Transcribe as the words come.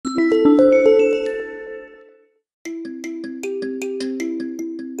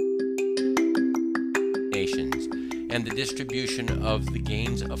and the distribution of the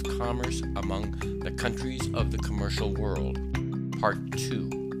gains of commerce among the countries of the commercial world. Part 2.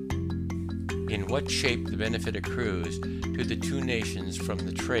 In what shape the benefit accrues to the two nations from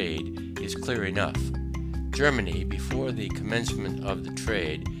the trade is clear enough. Germany, before the commencement of the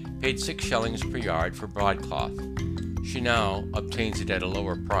trade, paid 6 shillings per yard for broadcloth. She now obtains it at a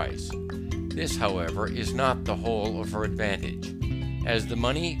lower price. This, however, is not the whole of her advantage. As the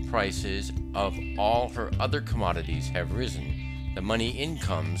money prices of all her other commodities have risen, the money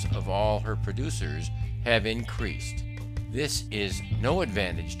incomes of all her producers have increased. This is no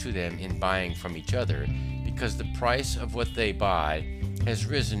advantage to them in buying from each other, because the price of what they buy has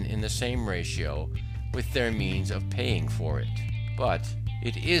risen in the same ratio with their means of paying for it. But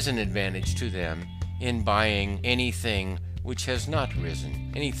it is an advantage to them in buying anything which has not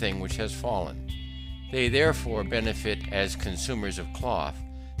risen, anything which has fallen. They therefore benefit as consumers of cloth,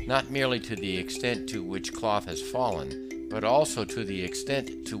 not merely to the extent to which cloth has fallen, but also to the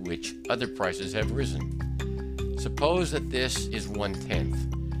extent to which other prices have risen. Suppose that this is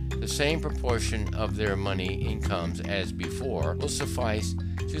 1/10. The same proportion of their money incomes as before will suffice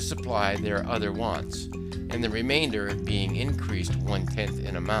to supply their other wants, and the remainder, being increased 1/10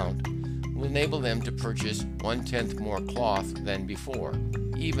 in amount, will enable them to purchase 1/10 more cloth than before,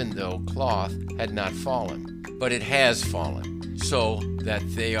 even though cloth had not fallen. But it has fallen, so that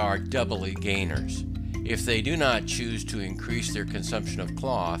they are doubly gainers. If they do not choose to increase their consumption of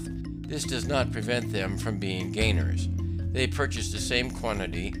cloth, this does not prevent them from being gainers. They purchase the same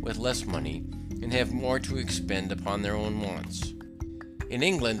quantity with less money, and have more to expend upon their own wants. In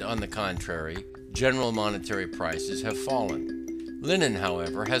England, on the contrary, general monetary prices have fallen. Linen,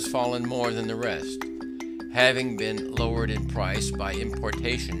 however, has fallen more than the rest, having been lowered in price by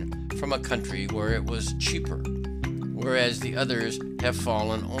importation from a country where it was cheaper, whereas the others have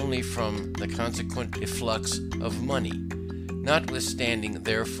fallen only from the consequent efflux of money. Notwithstanding,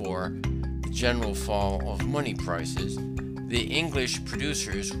 therefore, the general fall of money prices, the English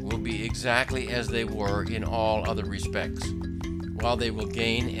producers will be exactly as they were in all other respects, while they will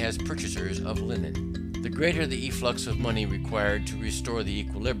gain as purchasers of linen. The greater the efflux of money required to restore the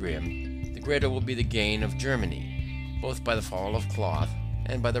equilibrium, the greater will be the gain of Germany, both by the fall of cloth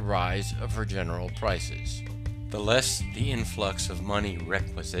and by the rise of her general prices. The less the influx of money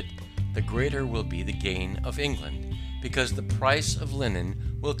requisite, the greater will be the gain of England, because the price of linen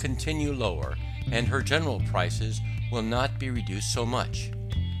will continue lower, and her general prices will not be reduced so much.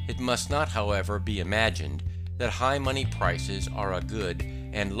 It must not, however, be imagined that high money prices are a good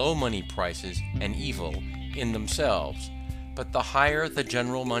and low money prices an evil in themselves, but the higher the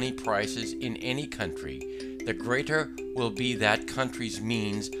general money prices in any country, the greater will be that country's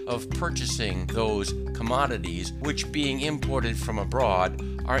means of purchasing those commodities which, being imported from abroad,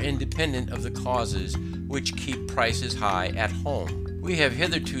 are independent of the causes which keep prices high at home. We have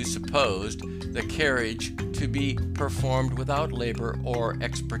hitherto supposed the carriage to be performed without labor or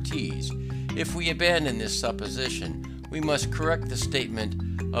expertise. If we abandon this supposition, we must correct the statement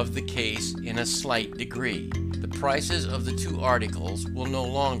of the case in a slight degree. The prices of the two articles will no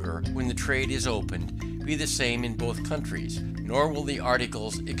longer, when the trade is opened, be the same in both countries, nor will the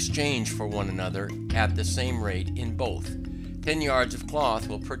articles exchange for one another at the same rate in both. 10 yards of cloth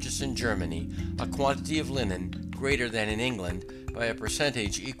will purchase in Germany a quantity of linen greater than in England by a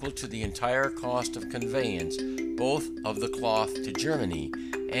percentage equal to the entire cost of conveyance, both of the cloth to Germany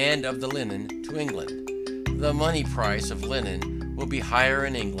and of the linen to England. The money price of linen will be higher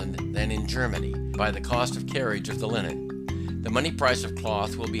in England than in Germany by the cost of carriage of the linen. The money price of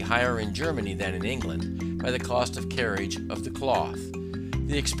cloth will be higher in Germany than in England by the cost of carriage of the cloth.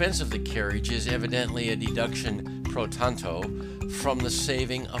 The expense of the carriage is evidently a deduction pro tanto from the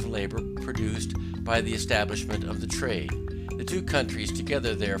saving of labor produced by the establishment of the trade. The two countries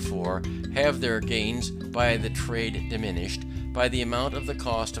together, therefore, have their gains by the trade diminished by the amount of the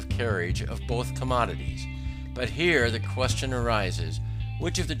cost of carriage of both commodities. But here the question arises,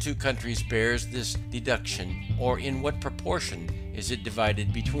 which of the two countries bears this deduction, or in what proportion is it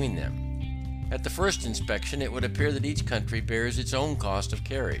divided between them? At the first inspection, it would appear that each country bears its own cost of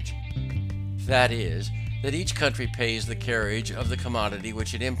carriage. That is, that each country pays the carriage of the commodity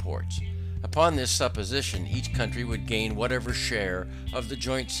which it imports. Upon this supposition, each country would gain whatever share of the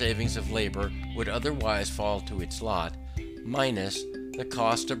joint savings of labor would otherwise fall to its lot, minus the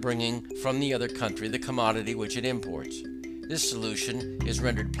cost of bringing from the other country the commodity which it imports. This solution is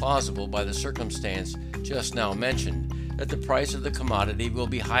rendered plausible by the circumstance just now mentioned, that the price of the commodity will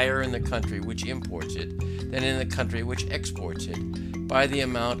be higher in the country which imports it than in the country which exports it, by the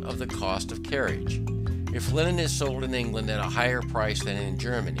amount of the cost of carriage. If linen is sold in England at a higher price than in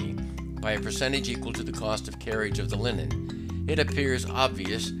Germany, by a percentage equal to the cost of carriage of the linen, it appears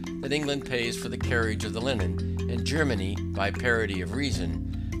obvious that England pays for the carriage of the linen, and Germany, by parity of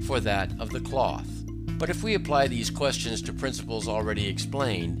reason, for that of the cloth. But if we apply these questions to principles already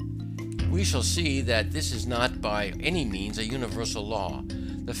explained, we shall see that this is not by any means a universal law.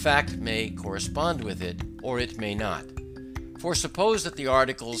 The fact may correspond with it, or it may not. For suppose that the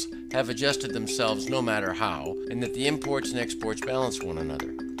articles have adjusted themselves no matter how, and that the imports and exports balance one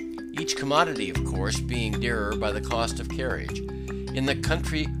another. Each commodity, of course, being dearer by the cost of carriage in the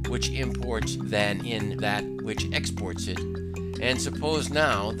country which imports than in that which exports it. And suppose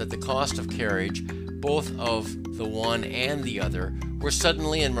now that the cost of carriage, both of the one and the other, were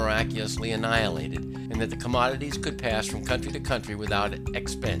suddenly and miraculously annihilated, and that the commodities could pass from country to country without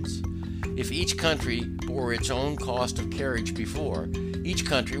expense. If each country bore its own cost of carriage before, each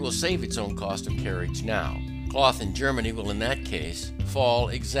country will save its own cost of carriage now. Cloth in Germany will in that case fall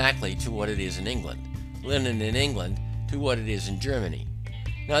exactly to what it is in England, linen in England to what it is in Germany.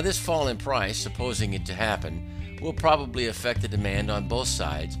 Now this fall in price, supposing it to happen, will probably affect the demand on both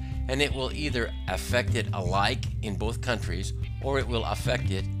sides, and it will either affect it alike in both countries, or it will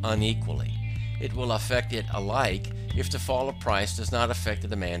affect it unequally. It will affect it alike if the fall of price does not affect the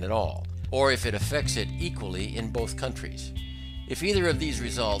demand at all, or if it affects it equally in both countries. If either of these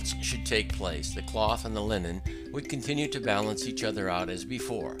results should take place, the cloth and the linen would continue to balance each other out as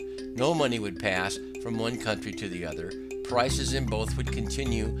before. No money would pass from one country to the other. Prices in both would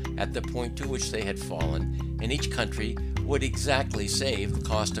continue at the point to which they had fallen, and each country would exactly save the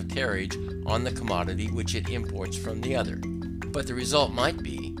cost of carriage on the commodity which it imports from the other. But the result might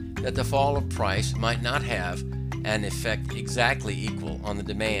be that the fall of price might not have an effect exactly equal on the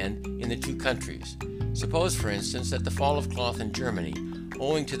demand in the two countries. Suppose, for instance, that the fall of cloth in Germany,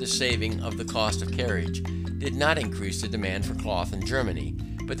 owing to the saving of the cost of carriage, did not increase the demand for cloth in Germany,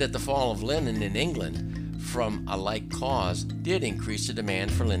 but that the fall of linen in England, from a like cause, did increase the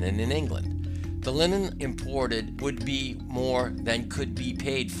demand for linen in England. The linen imported would be more than could be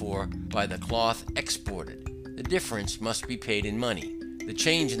paid for by the cloth exported. The difference must be paid in money. The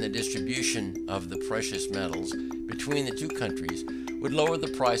change in the distribution of the precious metals between the two countries would lower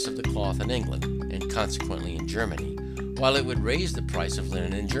the price of the cloth in England, and consequently in Germany, while it would raise the price of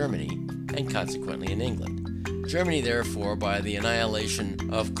linen in Germany, and consequently in England. Germany, therefore, by the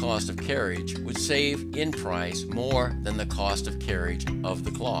annihilation of cost of carriage, would save in price more than the cost of carriage of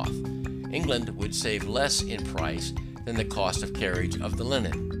the cloth. England would save less in price than the cost of carriage of the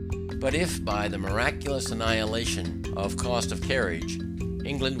linen. But if by the miraculous annihilation of cost of carriage,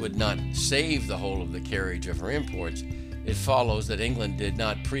 England would not save the whole of the carriage of her imports, it follows that England did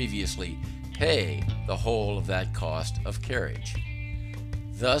not previously pay the whole of that cost of carriage.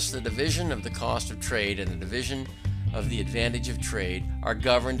 Thus, the division of the cost of trade and the division of the advantage of trade are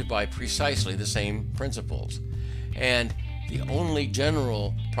governed by precisely the same principles, and the only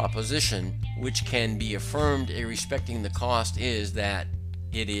general proposition which can be affirmed respecting the cost is that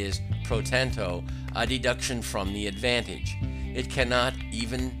it is pro tanto a deduction from the advantage. It cannot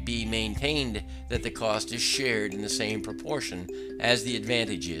even be maintained that the cost is shared in the same proportion as the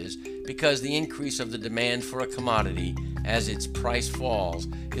advantage is, because the increase of the demand for a commodity as its price falls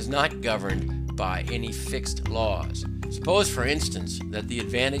is not governed by any fixed laws. Suppose, for instance, that the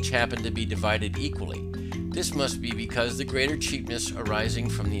advantage happened to be divided equally. This must be because the greater cheapness arising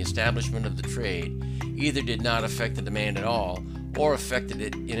from the establishment of the trade either did not affect the demand at all, or affected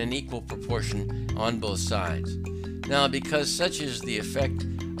it in an equal proportion on both sides. Now, because such is the effect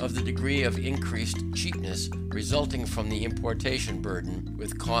of the degree of increased cheapness resulting from the importation burden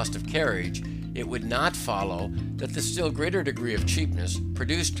with cost of carriage, it would not follow that the still greater degree of cheapness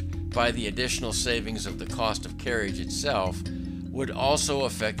produced by the additional savings of the cost of carriage itself would also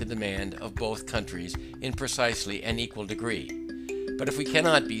affect the demand of both countries in precisely an equal degree. But if we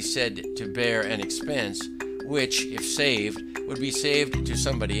cannot be said to bear an expense which, if saved, would be saved to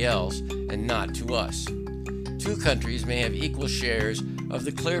somebody else and not to us, two countries may have equal shares of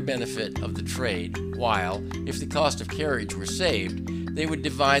the clear benefit of the trade, while, if the cost of carriage were saved, they would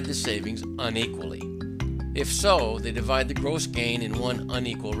divide the savings unequally. If so, they divide the gross gain in one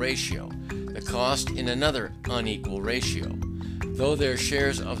unequal ratio, the cost in another unequal ratio, though their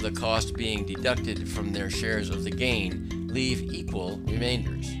shares of the cost being deducted from their shares of the gain leave equal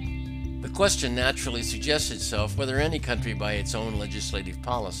remainders. The question naturally suggests itself whether any country by its own legislative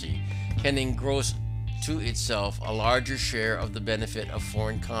policy can engross to itself a larger share of the benefit of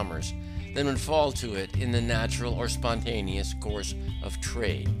foreign commerce than would fall to it in the natural or spontaneous course of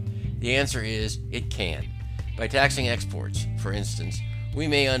trade. The answer is, it can. By taxing exports, for instance, we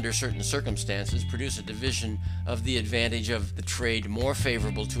may under certain circumstances produce a division of the advantage of the trade more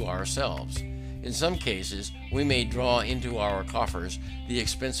favorable to ourselves. In some cases we may draw into our coffers the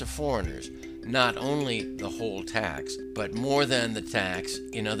expense of foreigners, not only the whole tax, but more than the tax.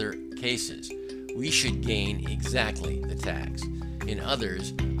 In other cases we should gain exactly the tax, in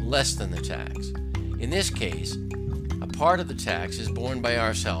others less than the tax. In this case, a part of the tax is borne by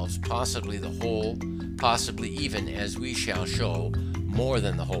ourselves, possibly the whole, possibly even, as we shall show, more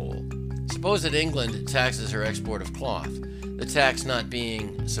than the whole. Suppose that England taxes her export of cloth, the tax not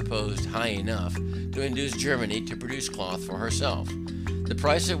being supposed high enough to induce Germany to produce cloth for herself. The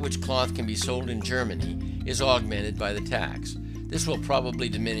price at which cloth can be sold in Germany is augmented by the tax. This will probably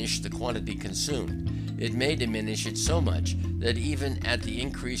diminish the quantity consumed. It may diminish it so much that even at the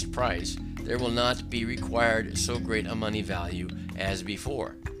increased price there will not be required so great a money value as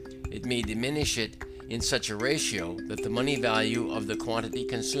before. It may diminish it in such a ratio that the money value of the quantity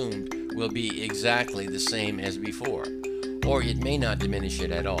consumed will be exactly the same as before, or it may not diminish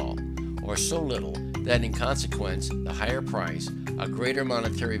it at all, or so little that in consequence the higher price, a greater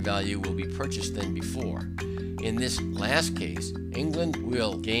monetary value will be purchased than before. In this last case, England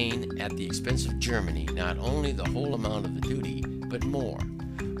will gain at the expense of Germany not only the whole amount of the duty, but more.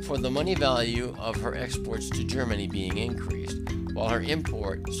 For the money value of her exports to Germany being increased, while her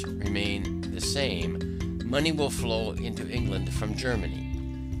imports remain the same, money will flow into England from Germany.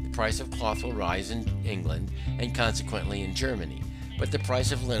 The price of cloth will rise in England and consequently in Germany, but the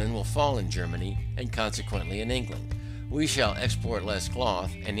price of linen will fall in Germany and consequently in England. We shall export less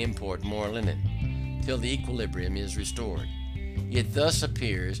cloth and import more linen, till the equilibrium is restored. It thus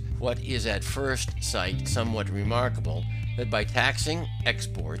appears, what is at first sight somewhat remarkable, that by taxing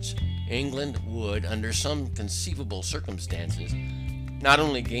exports, England would, under some conceivable circumstances, not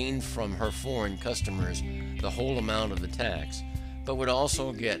only gain from her foreign customers the whole amount of the tax, but would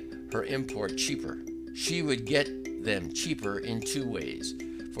also get her import cheaper. She would get them cheaper in two ways,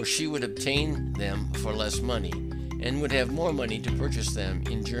 for she would obtain them for less money, and would have more money to purchase them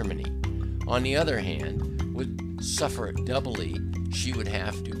in Germany. On the other hand, would suffer doubly. She would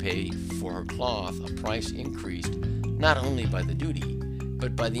have to pay for her cloth a price increased not only by the duty,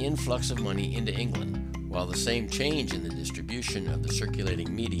 but by the influx of money into England, while the same change in the distribution of the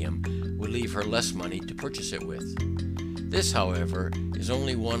circulating medium would leave her less money to purchase it with. This, however, is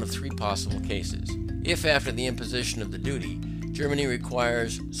only one of three possible cases. If after the imposition of the duty, Germany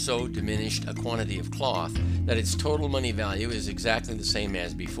requires so diminished a quantity of cloth that its total money value is exactly the same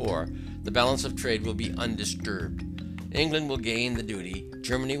as before, the balance of trade will be undisturbed. England will gain the duty,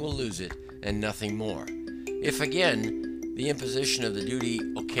 Germany will lose it, and nothing more. If again the imposition of the duty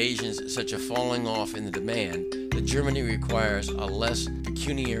occasions such a falling off in the demand that Germany requires a less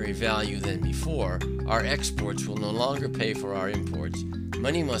pecuniary value than before, our exports will no longer pay for our imports.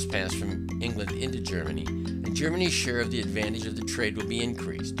 Money must pass from England into Germany, and Germany's share of the advantage of the trade will be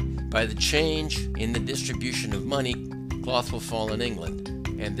increased. By the change in the distribution of money, cloth will fall in England,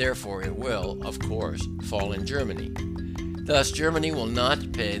 and therefore it will, of course, fall in Germany. Thus Germany will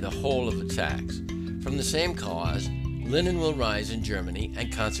not pay the whole of the tax. From the same cause, linen will rise in Germany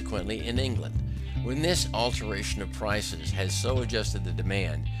and consequently in England. When this alteration of prices has so adjusted the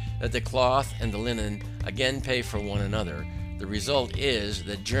demand that the cloth and the linen again pay for one another, the result is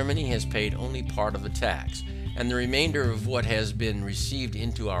that Germany has paid only part of the tax, and the remainder of what has been received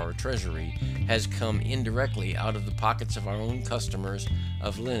into our treasury has come indirectly out of the pockets of our own customers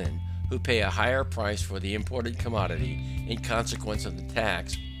of linen, who pay a higher price for the imported commodity in consequence of the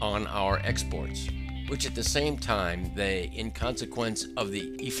tax on our exports, which at the same time they, in consequence of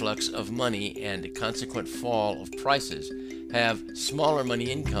the efflux of money and consequent fall of prices, have smaller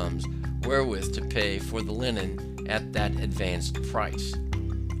money incomes wherewith to pay for the linen at that advanced price.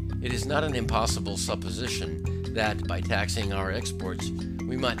 It is not an impossible supposition that by taxing our exports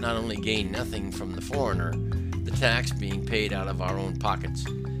we might not only gain nothing from the foreigner, the tax being paid out of our own pockets,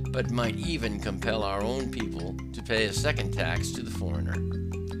 but might even compel our own people to pay a second tax to the foreigner.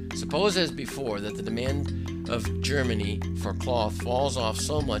 Suppose as before that the demand of Germany for cloth falls off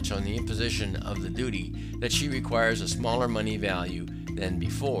so much on the imposition of the duty that she requires a smaller money value than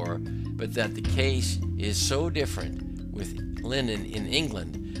before, but that the case is so different with linen in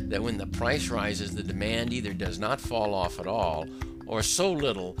England that when the price rises the demand either does not fall off at all, or so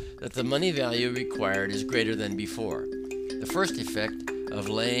little that the money value required is greater than before. The first effect of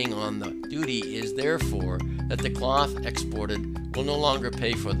laying on the duty is therefore that the cloth exported will no longer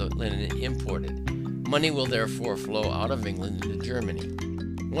pay for the linen imported. Money will therefore flow out of England into Germany.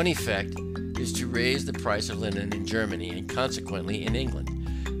 One effect is to raise the price of linen in Germany and consequently in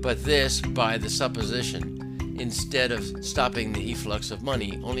England, but this by the supposition instead of stopping the efflux of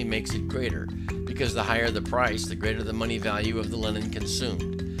money, only makes it greater, because the higher the price, the greater the money value of the linen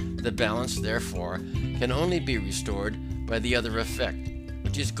consumed. The balance, therefore, can only be restored by the other effect,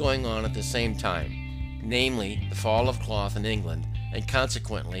 which is going on at the same time, namely the fall of cloth in England, and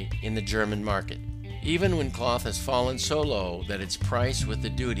consequently in the German market. Even when cloth has fallen so low that its price with the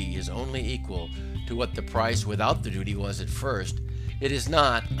duty is only equal to what the price without the duty was at first, it is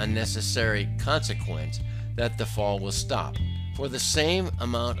not a necessary consequence that the fall will stop, for the same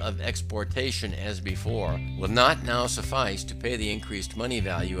amount of exportation as before will not now suffice to pay the increased money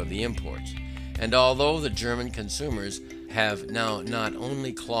value of the imports. And although the German consumers have now not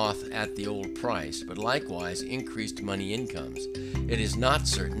only cloth at the old price, but likewise increased money incomes, it is not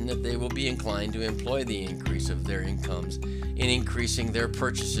certain that they will be inclined to employ the increase of their incomes in increasing their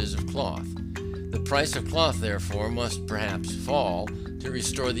purchases of cloth. The price of cloth, therefore, must perhaps fall to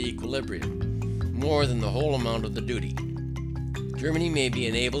restore the equilibrium, more than the whole amount of the duty. Germany may be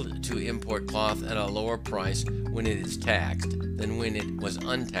enabled to import cloth at a lower price when it is taxed than when it was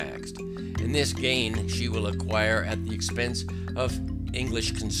untaxed, and this gain she will acquire at the expense of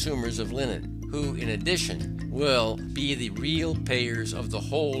English consumers of linen, who in addition will be the real payers of the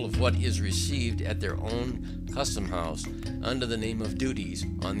whole of what is received at their own custom house under the name of duties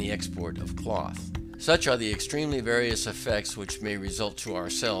on the export of cloth. Such are the extremely various effects which may result to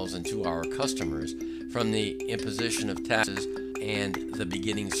ourselves and to our customers from the imposition of taxes, and the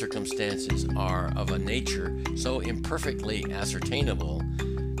beginning circumstances are of a nature so imperfectly ascertainable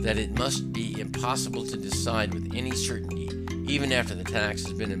that it must be impossible to decide with any certainty, even after the tax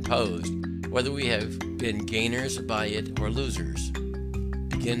has been imposed, whether we have been gainers by it or losers.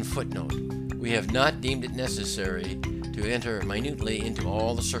 Begin footnote. We have not deemed it necessary to enter minutely into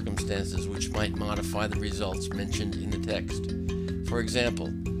all the circumstances which might modify the results mentioned in the text. For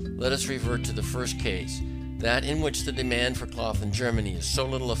example, let us revert to the first case, that in which the demand for cloth in Germany is so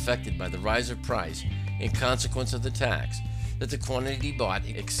little affected by the rise of price in consequence of the tax, that the quantity bought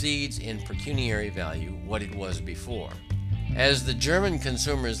exceeds in pecuniary value what it was before. As the German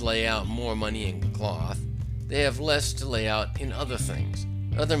consumers lay out more money in cloth, they have less to lay out in other things.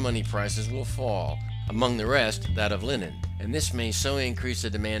 Other money prices will fall, among the rest that of linen, and this may so increase the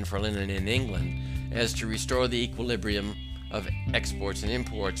demand for linen in England as to restore the equilibrium of exports and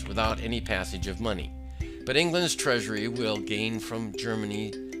imports without any passage of money. But England's treasury will gain from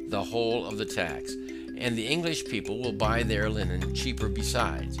Germany the whole of the tax, and the English people will buy their linen cheaper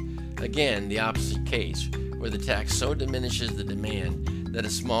besides. Again, the opposite case, where the tax so diminishes the demand that a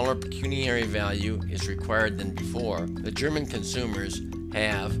smaller pecuniary value is required than before, the German consumers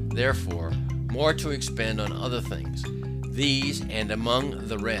have, therefore, more to expend on other things. These, and among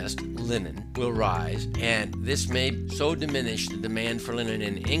the rest, linen, will rise, and this may so diminish the demand for linen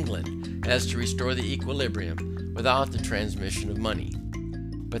in England as to restore the equilibrium without the transmission of money.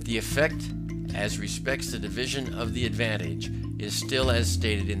 But the effect as respects the division of the advantage is still as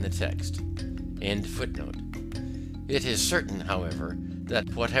stated in the text. End footnote. It is certain, however,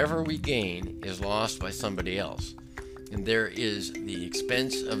 that whatever we gain is lost by somebody else, and there is the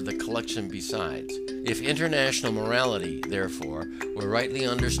expense of the collection besides. If international morality, therefore, were rightly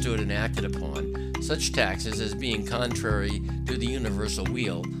understood and acted upon, such taxes as being contrary to the universal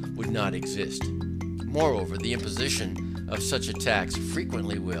weal would not exist. Moreover, the imposition of such a tax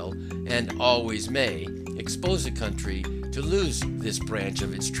frequently will, and always may, expose a country to lose this branch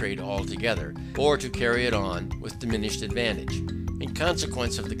of its trade altogether, or to carry it on with diminished advantage, in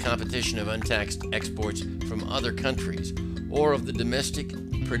consequence of the competition of untaxed exports from other countries, or of the domestic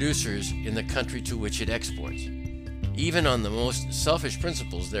producers in the country to which it exports. Even on the most selfish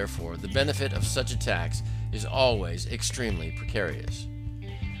principles, therefore, the benefit of such a tax is always extremely precarious.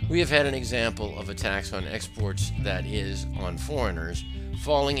 We have had an example of a tax on exports, that is, on foreigners,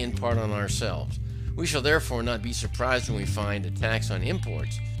 falling in part on ourselves. We shall therefore not be surprised when we find a tax on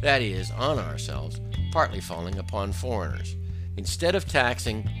imports, that is, on ourselves, partly falling upon foreigners. Instead of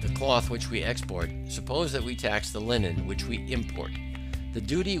taxing the cloth which we export, suppose that we tax the linen which we import. The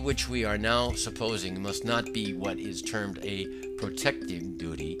duty which we are now supposing must not be what is termed a protecting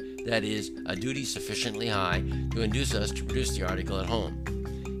duty, that is, a duty sufficiently high to induce us to produce the article at home.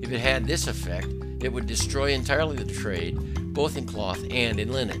 If it had this effect, it would destroy entirely the trade, both in cloth and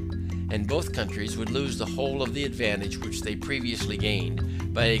in linen, and both countries would lose the whole of the advantage which they previously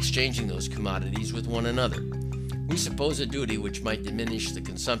gained by exchanging those commodities with one another. We suppose a duty which might diminish the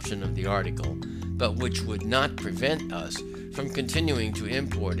consumption of the article, but which would not prevent us from continuing to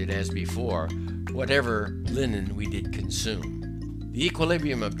import it as before, whatever linen we did consume. The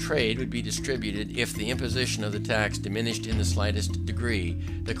equilibrium of trade would be distributed if the imposition of the tax diminished in the slightest degree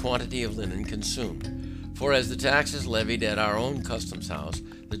the quantity of linen consumed. For as the tax is levied at our own customs house,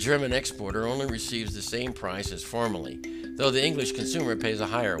 the German exporter only receives the same price as formerly, though the English consumer pays a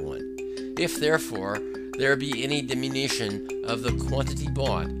higher one. If therefore there be any diminution of the quantity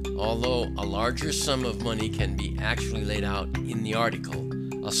bought, although a larger sum of money can be actually laid out in the article,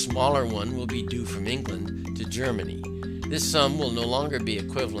 a smaller one will be due from England to Germany. This sum will no longer be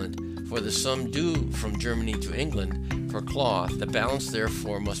equivalent for the sum due from Germany to England for cloth. The balance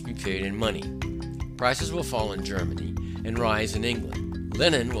therefore must be paid in money. Prices will fall in Germany and rise in England.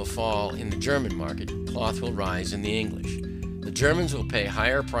 Linen will fall in the German market, cloth will rise in the English. The Germans will pay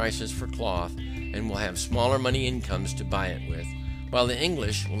higher prices for cloth and will have smaller money incomes to buy it with, while the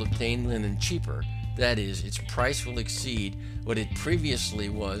English will obtain linen cheaper, that is, its price will exceed what it previously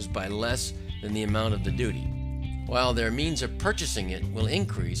was by less than the amount of the duty, while their means of purchasing it will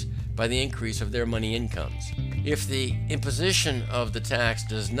increase by the increase of their money incomes. If the imposition of the tax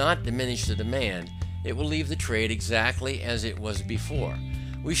does not diminish the demand, it will leave the trade exactly as it was before.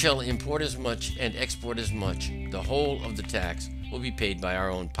 We shall import as much and export as much. The whole of the tax will be paid by our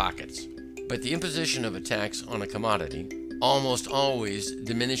own pockets. But the imposition of a tax on a commodity almost always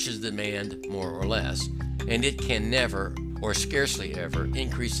diminishes demand more or less, and it can never, or scarcely ever,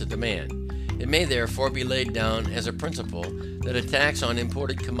 increase the demand. It may therefore be laid down as a principle that a tax on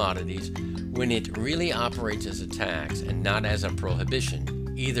imported commodities, when it really operates as a tax and not as a prohibition,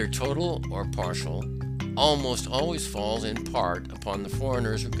 either total or partial, almost always falls in part upon the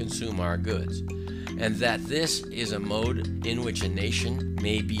foreigners who consume our goods, and that this is a mode in which a nation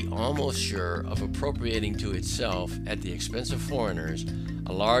may be almost sure of appropriating to itself at the expense of foreigners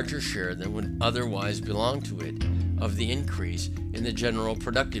a larger share than would otherwise belong to it of the increase in the general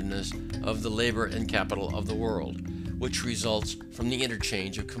productiveness of the labor and capital of the world, which results from the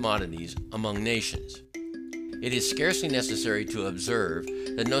interchange of commodities among nations. It is scarcely necessary to observe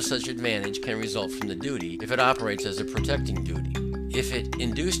that no such advantage can result from the duty if it operates as a protecting duty. If it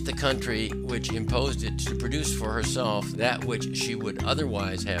induced the country which imposed it to produce for herself that which she would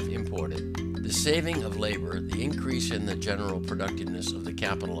otherwise have imported, the saving of labor, the increase in the general productiveness of the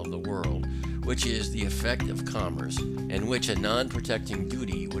capital of the world, which is the effect of commerce, and which a non-protecting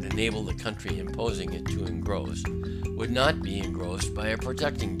duty would enable the country imposing it to engross, would not be engrossed by a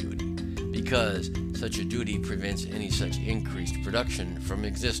protecting duty, because such a duty prevents any such increased production from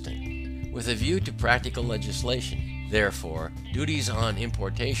existing. With a view to practical legislation, therefore, duties on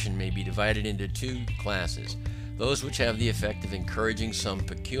importation may be divided into two classes: those which have the effect of encouraging some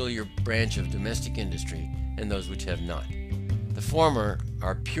peculiar branch of domestic industry, and those which have not. The former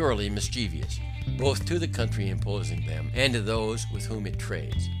are purely mischievous, both to the country imposing them and to those with whom it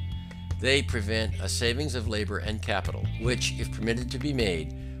trades. They prevent a savings of labor and capital, which, if permitted to be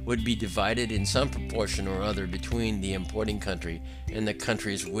made, would be divided in some proportion or other between the importing country and the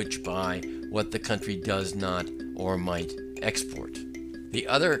countries which buy what the country does not or might export. The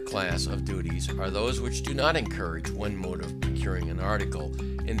other class of duties are those which do not encourage one mode of procuring an article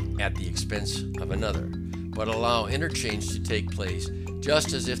at the expense of another, but allow interchange to take place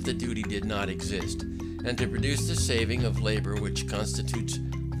just as if the duty did not exist, and to produce the saving of labor which constitutes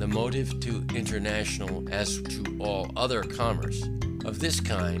the motive to international as to all other commerce. Of this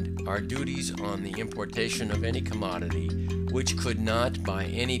kind are duties on the importation of any commodity which could not by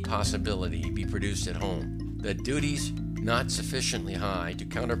any possibility be produced at home, the duties not sufficiently high to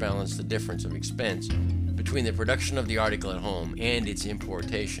counterbalance the difference of expense between the production of the article at home and its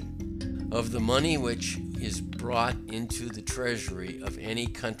importation. Of the money which is brought into the treasury of any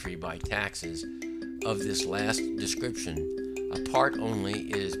country by taxes of this last description, a part only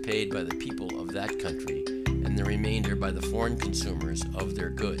is paid by the people of that country, and the remainder by the foreign consumers of their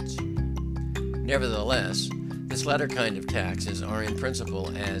goods. Nevertheless, this latter kind of taxes are in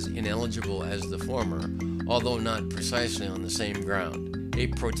principle as ineligible as the former, although not precisely on the same ground. A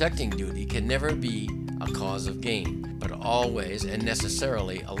protecting duty can never be a cause of gain, but always and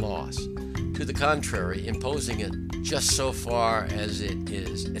necessarily a loss. To the contrary, imposing it just so far as it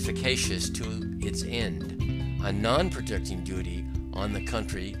is efficacious to its end. A non-protecting duty on the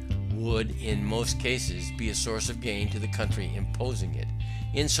country would in most cases be a source of gain to the country imposing it,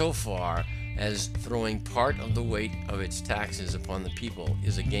 insofar as throwing part of the weight of its taxes upon the people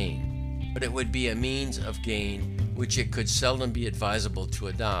is a gain. But it would be a means of gain which it could seldom be advisable to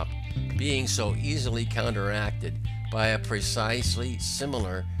adopt, being so easily counteracted by a precisely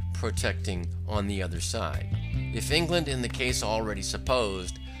similar protecting on the other side. If England, in the case already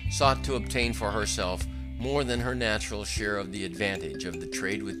supposed, sought to obtain for herself more than her natural share of the advantage of the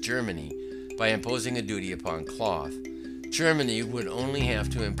trade with Germany by imposing a duty upon cloth, Germany would only have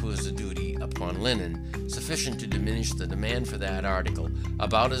to impose a duty upon linen sufficient to diminish the demand for that article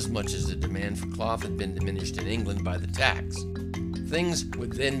about as much as the demand for cloth had been diminished in England by the tax. Things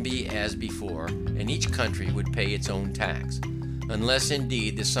would then be as before, and each country would pay its own tax, unless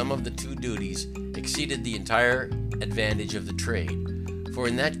indeed the sum of the two duties exceeded the entire advantage of the trade, for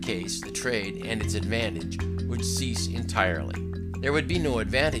in that case the trade and its advantage would cease entirely. There would be no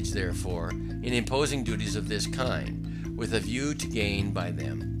advantage, therefore, in imposing duties of this kind, with a view to gain by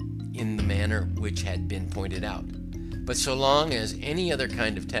them in the manner which had been pointed out. But so long as any other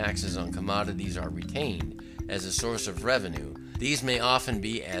kind of taxes on commodities are retained as a source of revenue, these may often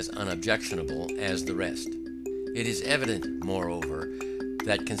be as unobjectionable as the rest. It is evident, moreover,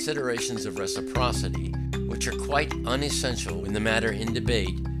 that considerations of reciprocity, which are quite unessential when the matter in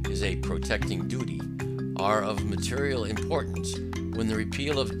debate is a protecting duty, are of material importance when the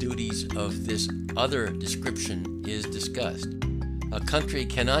repeal of duties of this other description is discussed. A country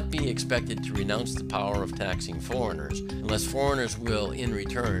cannot be expected to renounce the power of taxing foreigners unless foreigners will in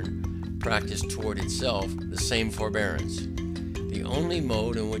return practice toward itself the same forbearance. The only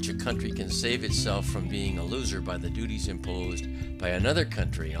mode in which a country can save itself from being a loser by the duties imposed by another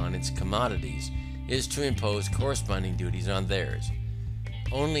country on its commodities is to impose corresponding duties on theirs.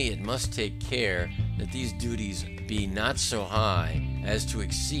 Only it must take care that these duties be not so high as to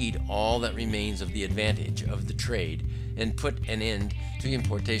exceed all that remains of the advantage of the trade and put an end to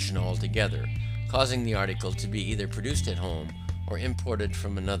importation altogether, causing the article to be either produced at home or imported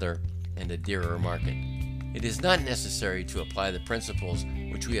from another and a dearer market. It is not necessary to apply the principles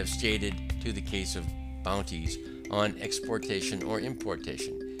which we have stated to the case of bounties on exportation or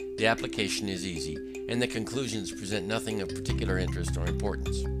importation. The application is easy, and the conclusions present nothing of particular interest or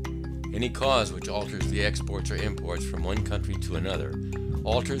importance. Any cause which alters the exports or imports from one country to another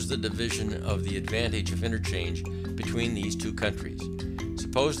alters the division of the advantage of interchange between these two countries.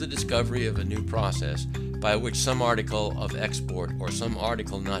 Suppose the discovery of a new process by which some article of export or some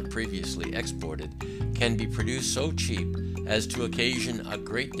article not previously exported can be produced so cheap as to occasion a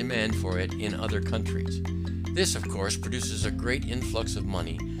great demand for it in other countries. This, of course, produces a great influx of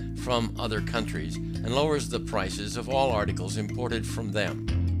money from other countries and lowers the prices of all articles imported from them,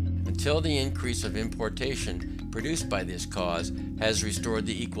 until the increase of importation produced by this cause has restored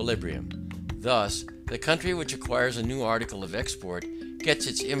the equilibrium. Thus, the country which acquires a new article of export gets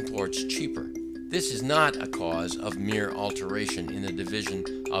its imports cheaper. This is not a cause of mere alteration in the division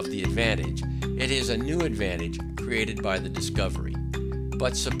of the advantage. It is a new advantage created by the discovery.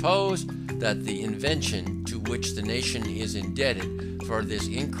 But suppose that the invention to which the nation is indebted for this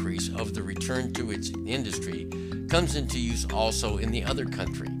increase of the return to its industry comes into use also in the other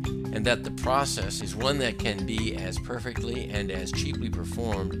country, and that the process is one that can be as perfectly and as cheaply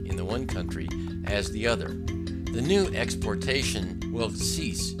performed in the one country as the other. The new exportation will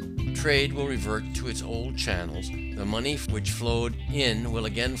cease. Trade will revert to its old channels. The money which flowed in will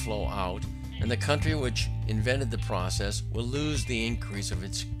again flow out, and the country which invented the process will lose the increase of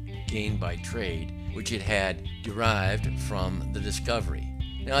its gain by trade, which it had derived from the discovery.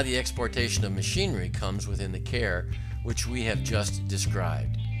 Now the exportation of machinery comes within the care which we have just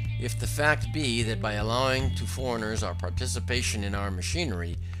described. If the fact be that by allowing to foreigners our participation in our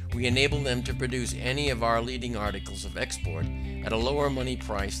machinery, we enable them to produce any of our leading articles of export at a lower money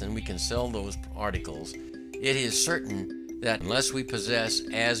price than we can sell those articles, it is certain that unless we possess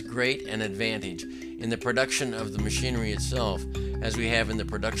as great an advantage in the production of the machinery itself as we have in the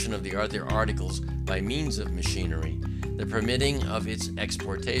production of the other articles by means of machinery, the permitting of its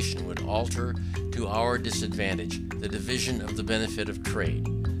exportation would alter to our disadvantage the division of the benefit of trade.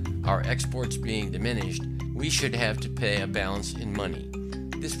 Our exports being diminished, we should have to pay a balance in money.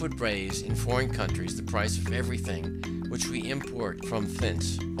 This would raise in foreign countries the price of everything which we import from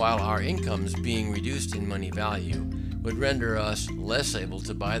thence, while our incomes being reduced in money value would render us less able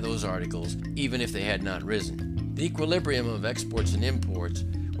to buy those articles even if they had not risen. The equilibrium of exports and imports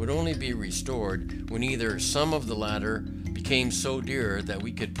would only be restored when either some of the latter became so dear that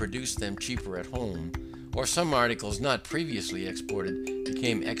we could produce them cheaper at home, or some articles not previously exported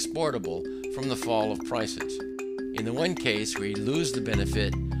became exportable from the fall of prices. In the one case, we lose the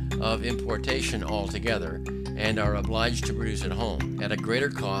benefit of importation altogether and are obliged to produce at home at a greater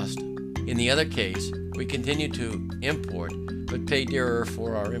cost. In the other case, we continue to import but pay dearer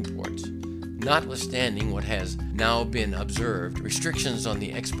for our imports. Notwithstanding what has now been observed, restrictions on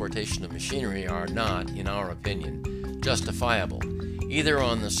the exportation of machinery are not, in our opinion, justifiable, either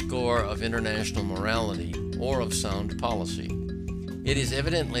on the score of international morality or of sound policy. It is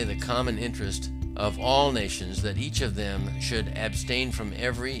evidently the common interest of all nations that each of them should abstain from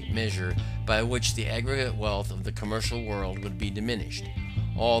every measure by which the aggregate wealth of the commercial world would be diminished,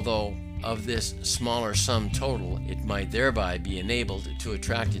 although of this smaller sum total it might thereby be enabled to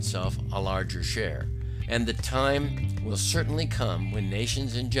attract itself a larger share. And the time will certainly come when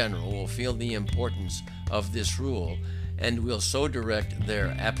nations in general will feel the importance of this rule, and will so direct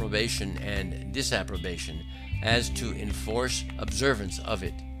their approbation and disapprobation as to enforce observance of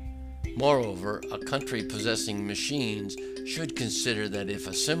it. Moreover, a country possessing machines should consider that if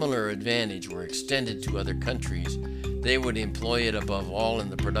a similar advantage were extended to other countries, they would employ it above all in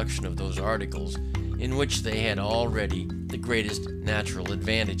the production of those articles in which they had already the greatest natural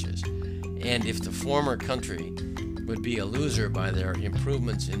advantages. And if the former country would be a loser by their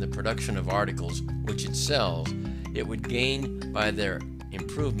improvements in the production of articles which it sells, it would gain by their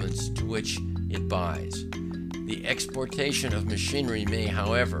improvements to which it buys. The exportation of machinery may,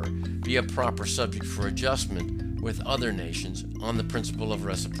 however, be a proper subject for adjustment with other nations on the principle of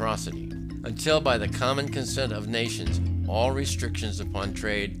reciprocity, until by the common consent of nations all restrictions upon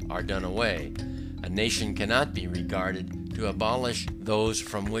trade are done away. A nation cannot be regarded to abolish those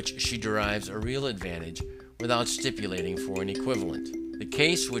from which she derives a real advantage without stipulating for an equivalent. The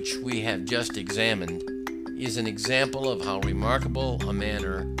case which we have just examined is an example of how remarkable a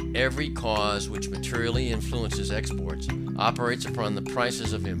manner every cause which materially influences exports operates upon the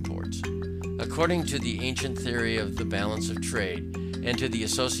prices of imports. According to the ancient theory of the balance of trade, and to the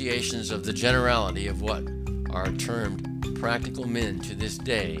associations of the generality of what are termed practical men to this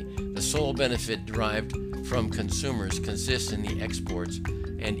day, the sole benefit derived from consumers consists in the exports,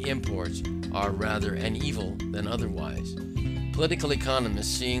 and imports are rather an evil than otherwise. Political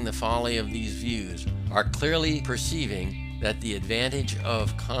economists, seeing the folly of these views, are clearly perceiving that the advantage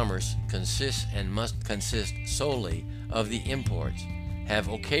of commerce consists and must consist solely of the imports, have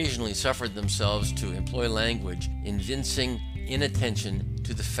occasionally suffered themselves to employ language evincing inattention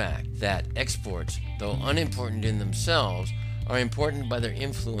to the fact that exports, though unimportant in themselves, are important by their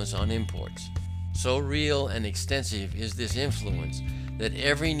influence on imports. So real and extensive is this influence that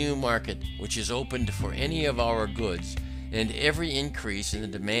every new market which is opened for any of our goods, and every increase in the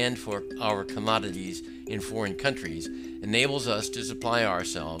demand for our commodities in foreign countries, enables us to supply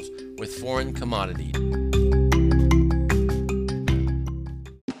ourselves with foreign commodities